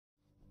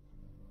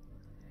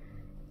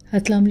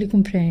Assalamu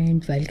alaikum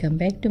friends, welcome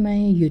back to my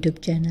YouTube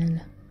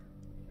channel.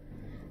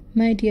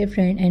 My dear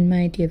friend and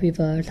my dear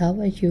viewers, how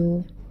are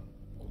you?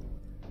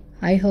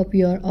 I hope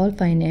you are all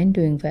fine and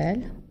doing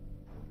well.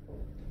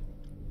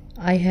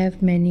 I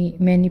have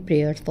many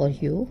prayers for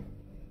you.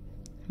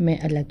 May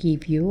Allah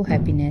give you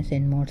happiness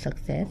and more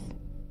success.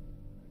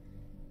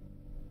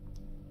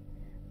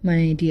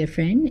 My dear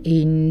friend,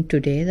 in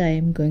today I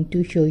am going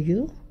to show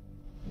you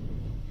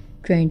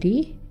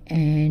trendy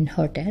and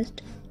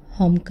hottest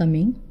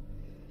homecoming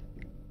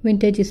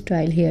vintage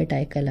style hair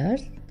tie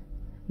colors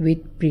with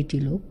pretty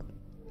look,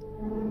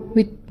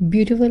 with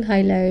beautiful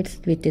highlights,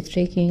 with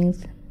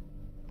streakings,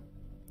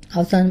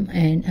 awesome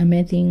and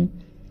amazing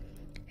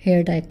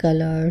hair tie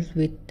colors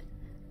with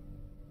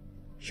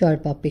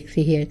short pop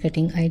pixie hair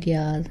cutting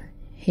ideas,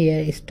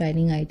 hair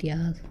styling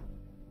ideas.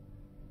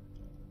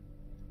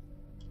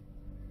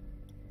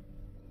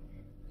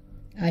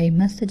 I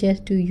must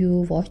suggest to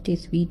you watch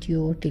this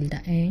video till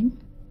the end.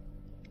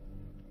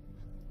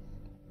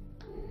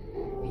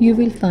 You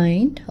will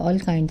find all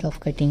kinds of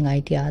cutting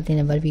ideas in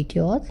our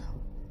videos.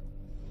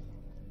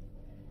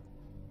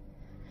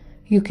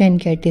 You can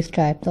get these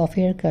types of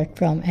haircut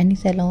from any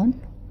salon.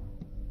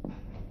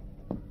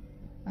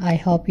 I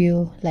hope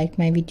you like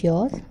my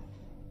videos.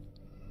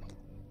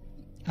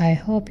 I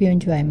hope you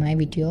enjoy my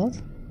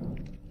videos.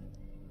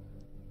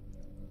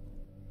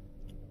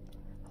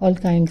 All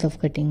kinds of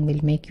cutting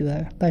will make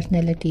your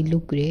personality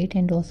look great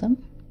and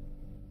awesome.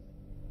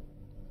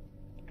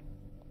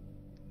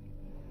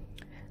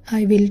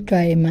 I will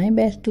try my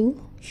best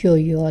to show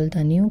you all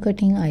the new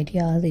cutting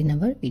ideas in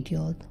our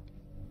videos.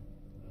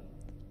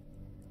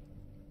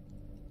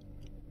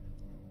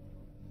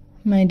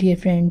 My dear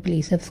friend,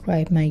 please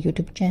subscribe my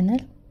YouTube channel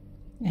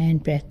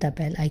and press the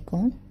bell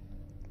icon.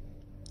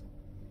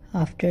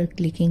 After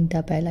clicking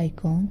the bell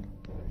icon,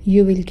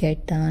 you will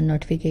get the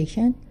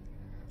notification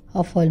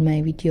of all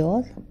my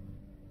videos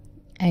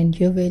and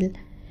you will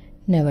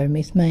never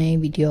miss my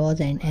videos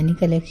and any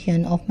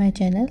collection of my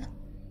channel.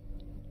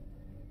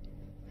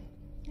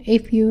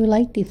 If you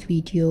like this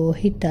video,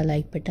 hit the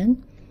like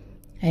button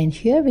and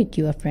share with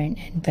your friends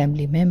and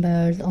family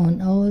members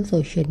on all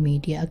social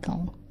media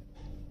accounts.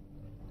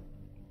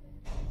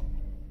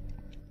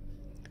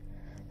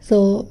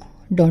 So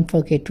don't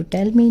forget to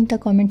tell me in the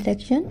comment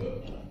section.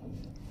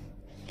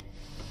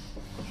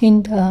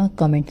 In the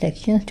comment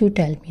sections to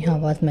tell me how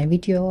was my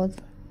videos.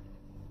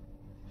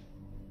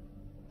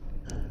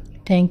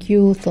 Thank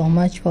you so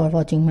much for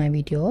watching my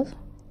videos.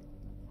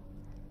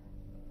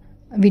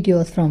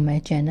 Videos from my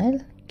channel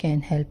can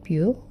help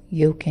you.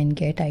 You can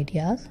get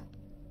ideas.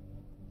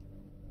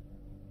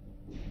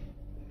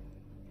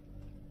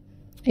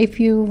 If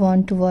you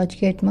want to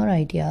get more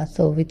ideas,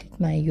 so visit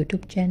my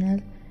YouTube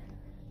channel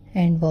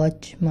and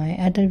watch my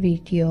other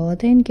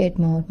videos and get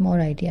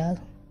more ideas.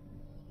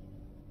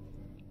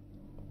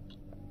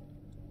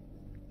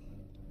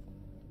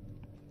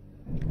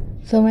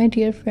 So my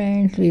dear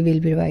friends, we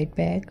will be right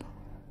back.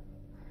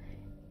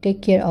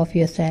 Take care of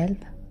yourself.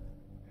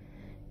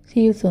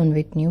 See you soon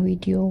with new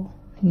video,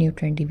 new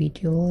trendy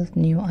videos,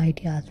 new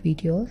ideas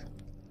videos.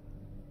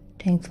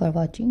 Thanks for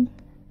watching.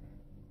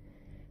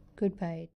 Goodbye.